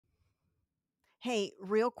Hey,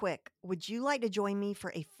 real quick, would you like to join me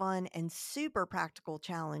for a fun and super practical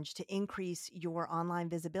challenge to increase your online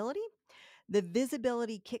visibility? The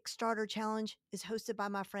Visibility Kickstarter Challenge is hosted by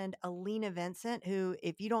my friend Alina Vincent, who,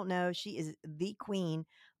 if you don't know, she is the queen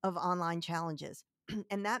of online challenges.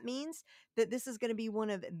 And that means that this is going to be one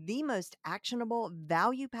of the most actionable,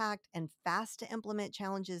 value packed, and fast to implement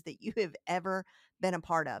challenges that you have ever been a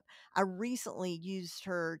part of. I recently used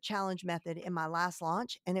her challenge method in my last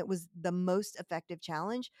launch, and it was the most effective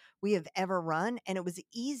challenge we have ever run. And it was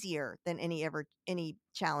easier than any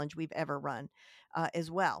challenge we've ever run as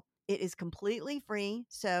well. It is completely free.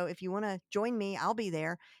 So if you want to join me, I'll be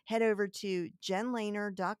there. Head over to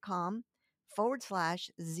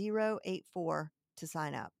jenlehner.com/084 to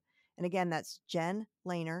sign up. And again, that's Jen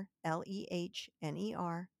Lehner,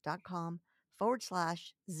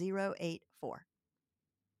 LEHNER.com/084.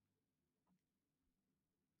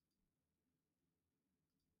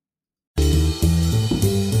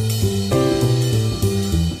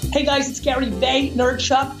 Hey guys, it's Gary Bay,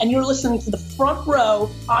 Nerdchuck, and you're listening to the Front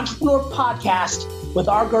Row Entrepreneur Podcast with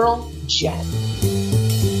our girl, Jen.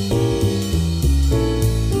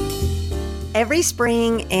 Every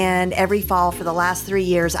spring and every fall for the last 3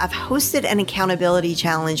 years, I've hosted an accountability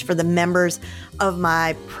challenge for the members of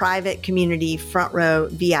my private community, Front Row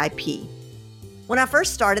VIP. When I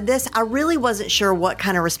first started this, I really wasn't sure what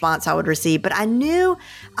kind of response I would receive, but I knew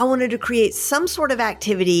I wanted to create some sort of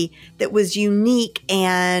activity that was unique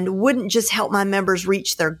and wouldn't just help my members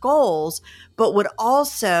reach their goals, but would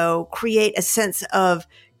also create a sense of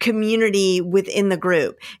community within the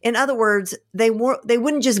group. In other words, they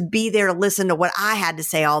wouldn't just be there to listen to what I had to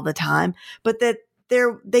say all the time, but that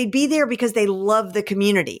they'd be there because they love the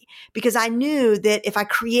community. Because I knew that if I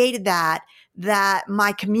created that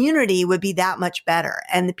my community would be that much better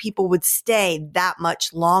and the people would stay that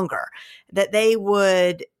much longer, that they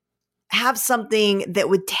would have something that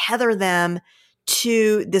would tether them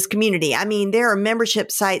to this community. I mean, there are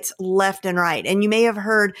membership sites left and right. And you may have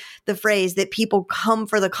heard the phrase that people come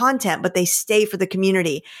for the content, but they stay for the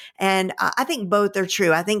community. And I think both are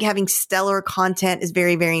true. I think having stellar content is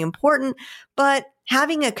very, very important, but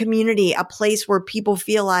having a community, a place where people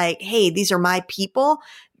feel like, hey, these are my people,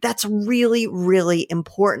 that's really, really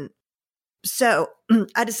important. So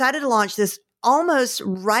I decided to launch this almost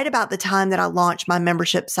right about the time that I launched my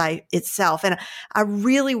membership site itself. And I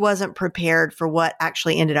really wasn't prepared for what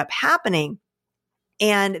actually ended up happening.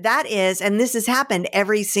 And this has happened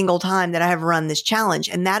every single time that I have run this challenge.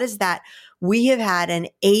 And that is that we have had an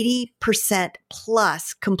 80%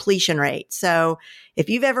 plus completion rate. So if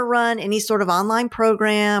you've ever run any sort of online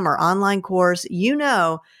program or online course, you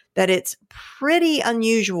know that it's pretty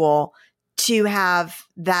unusual to have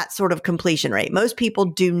that sort of completion rate. Most people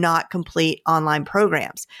do not complete online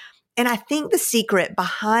programs. And I think the secret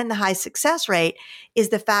behind the high success rate is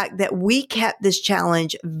the fact that we kept this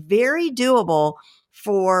challenge very doable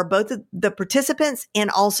for both the participants and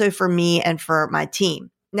also for me and for my team.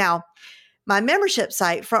 Now, my membership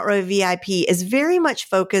site, Front Row VIP, is very much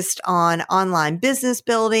focused on online business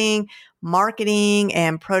building, marketing,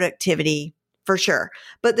 and productivity for sure.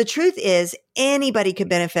 But the truth is, anybody could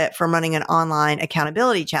benefit from running an online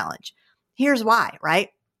accountability challenge. Here's why, right?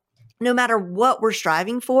 No matter what we're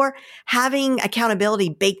striving for, having accountability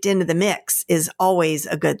baked into the mix is always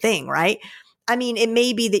a good thing, right? I mean, it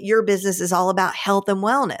may be that your business is all about health and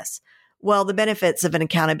wellness. Well, the benefits of an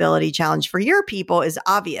accountability challenge for your people is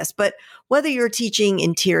obvious, but whether you're teaching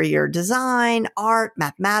interior design, art,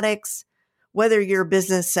 mathematics, whether your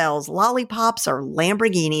business sells lollipops or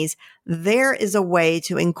Lamborghinis, there is a way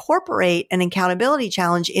to incorporate an accountability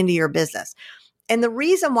challenge into your business. And the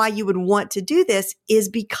reason why you would want to do this is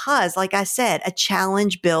because, like I said, a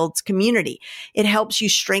challenge builds community. It helps you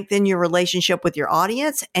strengthen your relationship with your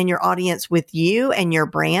audience and your audience with you and your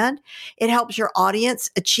brand. It helps your audience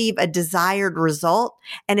achieve a desired result.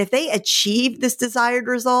 And if they achieve this desired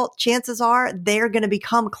result, chances are they're going to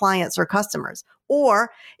become clients or customers.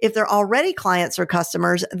 Or if they're already clients or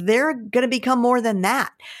customers, they're going to become more than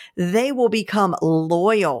that. They will become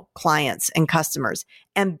loyal clients and customers,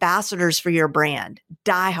 ambassadors for your brand,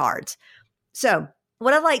 diehards. So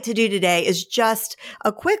what I'd like to do today is just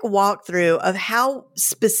a quick walkthrough of how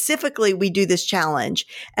specifically we do this challenge.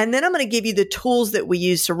 And then I'm going to give you the tools that we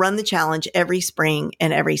use to run the challenge every spring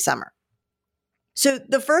and every summer. So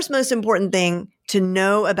the first most important thing to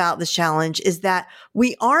know about this challenge is that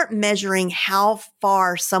we aren't measuring how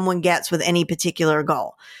far someone gets with any particular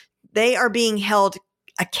goal. They are being held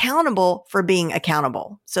accountable for being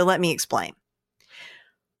accountable. So let me explain.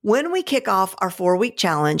 When we kick off our 4-week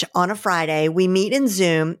challenge on a Friday, we meet in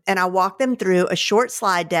Zoom and I walk them through a short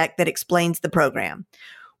slide deck that explains the program.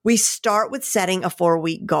 We start with setting a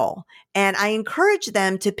 4-week goal, and I encourage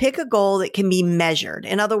them to pick a goal that can be measured.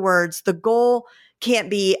 In other words, the goal can't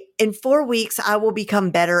be in 4 weeks, I will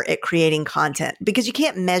become better at creating content, because you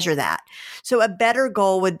can't measure that. So a better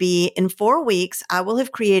goal would be in 4 weeks, I will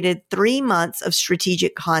have created 3 months of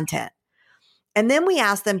strategic content. And then we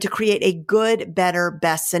ask them to create a good, better,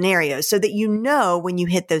 best scenario so that you know when you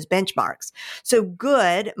hit those benchmarks. So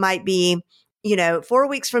good might be, 4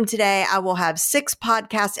 weeks from today, I will have 6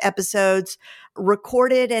 podcast episodes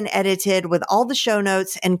recorded and edited with all the show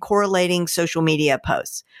notes and correlating social media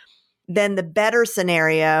posts. Then the better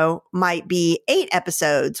scenario might be 8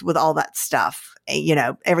 episodes with all that stuff,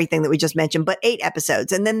 everything that we just mentioned, but 8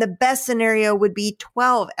 episodes. And then the best scenario would be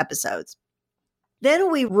 12 episodes.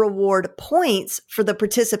 Then we reward points for the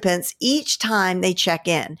participants each time they check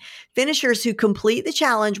in. Finishers who complete the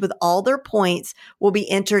challenge with all their points will be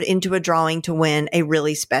entered into a drawing to win a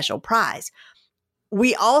really special prize.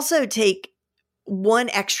 We also take one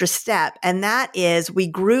extra step, and that is we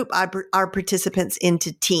group our participants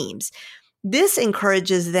into teams. This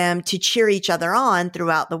encourages them to cheer each other on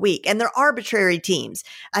throughout the week. And they're arbitrary teams.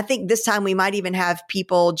 I think this time we might even have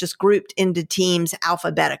people just grouped into teams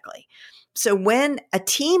alphabetically. So when a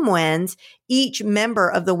team wins, each member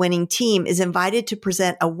of the winning team is invited to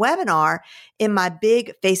present a webinar in my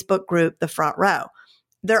big Facebook group, The Front Row.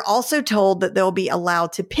 They're also told that they'll be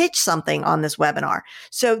allowed to pitch something on this webinar.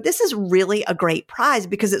 So this is really a great prize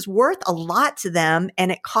because it's worth a lot to them and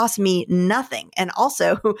it costs me nothing. And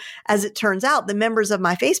also, as it turns out, the members of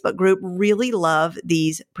my Facebook group really love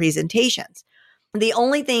these presentations. The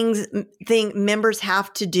only thing members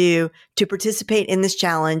have to do to participate in this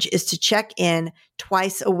challenge is to check in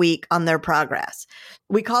twice a week on their progress.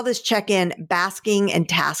 We call this check-in basking and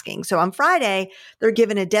tasking. So on Friday, they're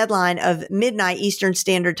given a deadline of midnight Eastern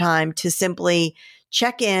Standard Time to simply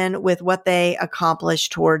check in with what they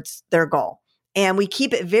accomplished towards their goal. And we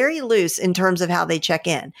keep it very loose in terms of how they check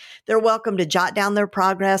in. They're welcome to jot down their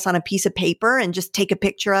progress on a piece of paper and just take a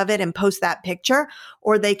picture of it and post that picture,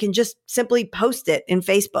 or they can just simply post it in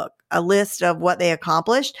Facebook, a list of what they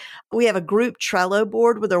accomplished. We have a group Trello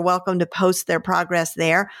board where they're welcome to post their progress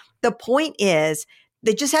there. The point is,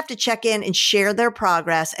 they just have to check in and share their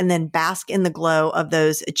progress and then bask in the glow of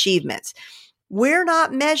those achievements. We're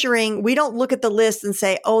not measuring. We don't look at the list and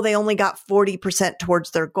say, oh, they only got 40%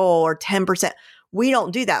 towards their goal or 10%. We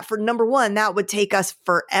don't do that. For number one, that would take us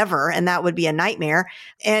forever and that would be a nightmare.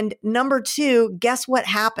 And number two, guess what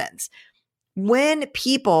happens? When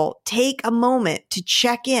people take a moment to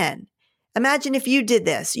check in, imagine if you did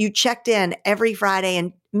this, you checked in every Friday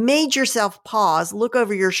and made yourself pause, look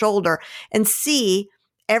over your shoulder and see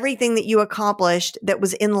everything that you accomplished that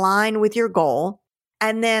was in line with your goal.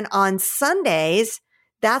 And then on Sundays,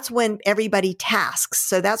 that's when everybody tasks.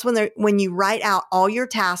 So that's when you write out all your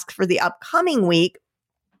tasks for the upcoming week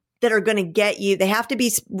that are going to get you. They have to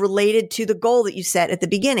be related to the goal that you set at the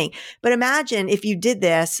beginning. But imagine if you did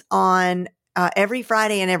this on every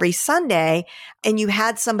Friday and every Sunday, and you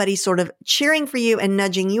had somebody sort of cheering for you and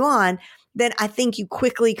nudging you on, then I think you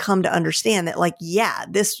quickly come to understand that, like, yeah,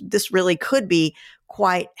 this really could be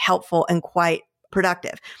quite helpful and quite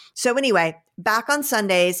productive. So anyway, back on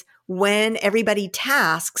Sundays, when everybody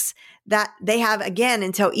tasks, that they have again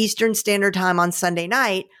until Eastern Standard Time on Sunday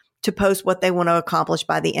night to post what they want to accomplish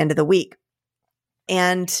by the end of the week.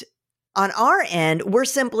 And on our end, we're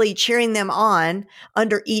simply cheering them on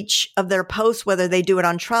under each of their posts, whether they do it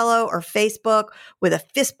on Trello or Facebook with a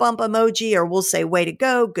fist bump emoji, or we'll say, way to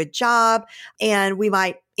go, good job. And we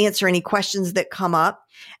might answer any questions that come up.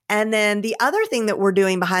 And then the other thing that we're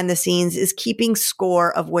doing behind the scenes is keeping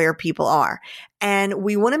score of where people are. And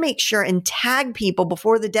we want to make sure and tag people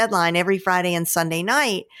before the deadline every Friday and Sunday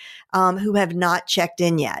night who have not checked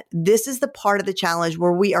in yet. This is the part of the challenge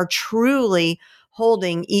where we are truly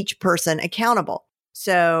holding each person accountable.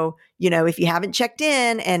 So, if you haven't checked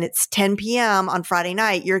in and it's 10 p.m. on Friday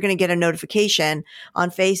night, you're going to get a notification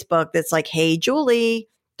on Facebook that's like, hey, Julie,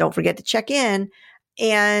 don't forget to check in.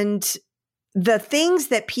 And the things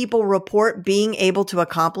that people report being able to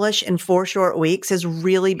accomplish in 4 short weeks has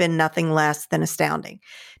really been nothing less than astounding.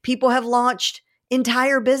 People have launched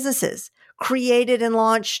entire businesses, created and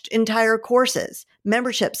launched entire courses,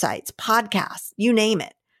 membership sites, podcasts, you name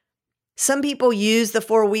it. Some people use the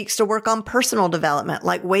 4 weeks to work on personal development,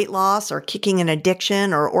 like weight loss or kicking an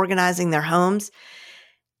addiction or organizing their homes.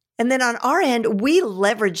 And then on our end, we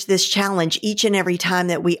leverage this challenge each and every time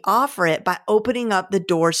that we offer it by opening up the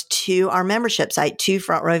doors to our membership site, to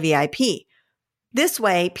Front Row VIP. This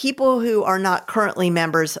way, people who are not currently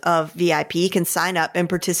members of VIP can sign up and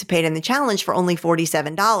participate in the challenge for only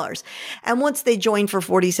 $47. And once they join for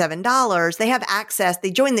 $47, they have access.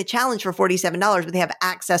 They join the challenge for $47, but they have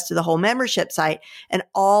access to the whole membership site and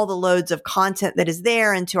all the loads of content that is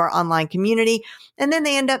there and to our online community. And then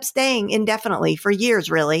they end up staying indefinitely for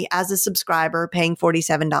years, really, as a subscriber paying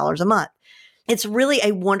 $47 a month. It's really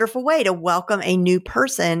a wonderful way to welcome a new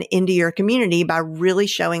person into your community by really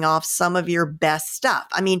showing off some of your best stuff.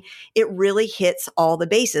 I mean, it really hits all the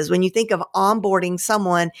bases. When you think of onboarding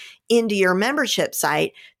someone into your membership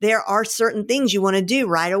site, there are certain things you want to do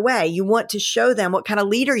right away. You want to show them what kind of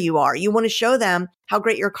leader you are. You want to show them how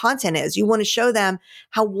great your content is. You want to show them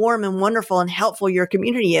how warm and wonderful and helpful your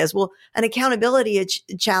community is. Well, an accountability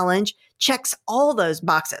challenge checks all those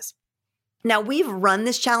boxes. Now, we've run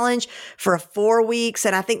this challenge for 4 weeks,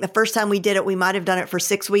 and I think the first time we did it, we might have done it for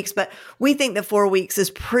 6 weeks, but we think that 4 weeks is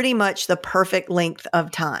pretty much the perfect length of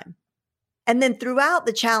time. And then throughout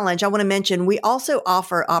the challenge, I want to mention, we also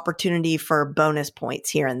offer opportunity for bonus points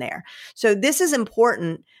here and there. So this is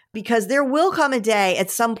important because there will come a day at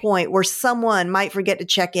some point where someone might forget to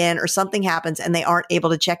check in or something happens and they aren't able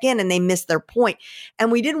to check in and they miss their point.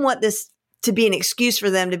 And we didn't want this to be an excuse for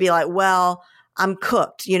them to be like, well, I'm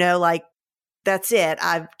cooked, like, that's it.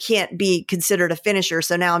 I can't be considered a finisher.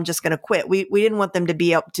 So now I'm just going to quit. We didn't want them to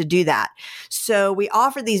be able to do that. So we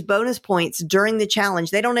offer these bonus points during the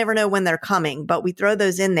challenge. They don't ever know when they're coming, but we throw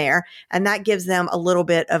those in there and that gives them a little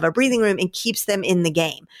bit of a breathing room and keeps them in the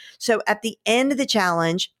game. So at the end of the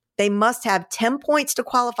challenge, they must have 10 points to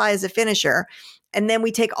qualify as a finisher. And then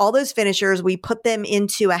we take all those finishers, we put them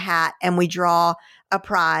into a hat and we draw a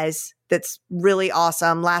prize that's really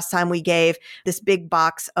awesome. Last time we gave this big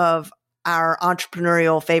box of our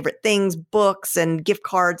entrepreneurial favorite things, books and gift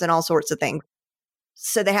cards and all sorts of things.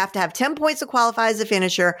 So they have to have 10 points to qualify as a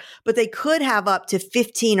finisher, but they could have up to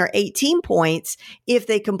 15 or 18 points if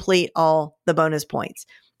they complete all the bonus points.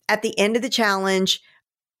 At the end of the challenge,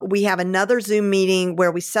 we have another Zoom meeting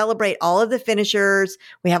where we celebrate all of the finishers.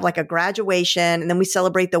 We have like a graduation and then we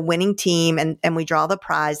celebrate the winning team and we draw the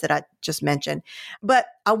prize that I just mentioned. But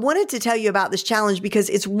I wanted to tell you about this challenge because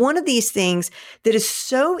it's one of these things that is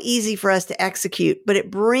so easy for us to execute, but it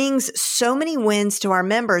brings so many wins to our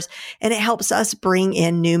members and it helps us bring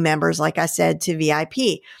in new members, like I said, to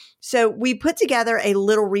VIP. So we put together a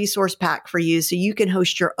little resource pack for you so you can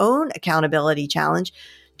host your own accountability challenge.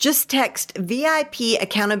 Just text VIP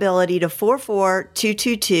accountability to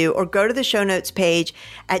 44222 or go to the show notes page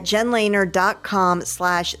at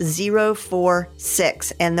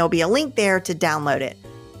jenlehner.com/046 and there'll be a link there to download it.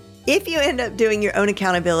 If you end up doing your own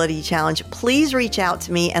accountability challenge, please reach out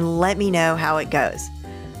to me and let me know how it goes.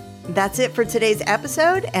 That's it for today's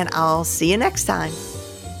episode, and I'll see you next time.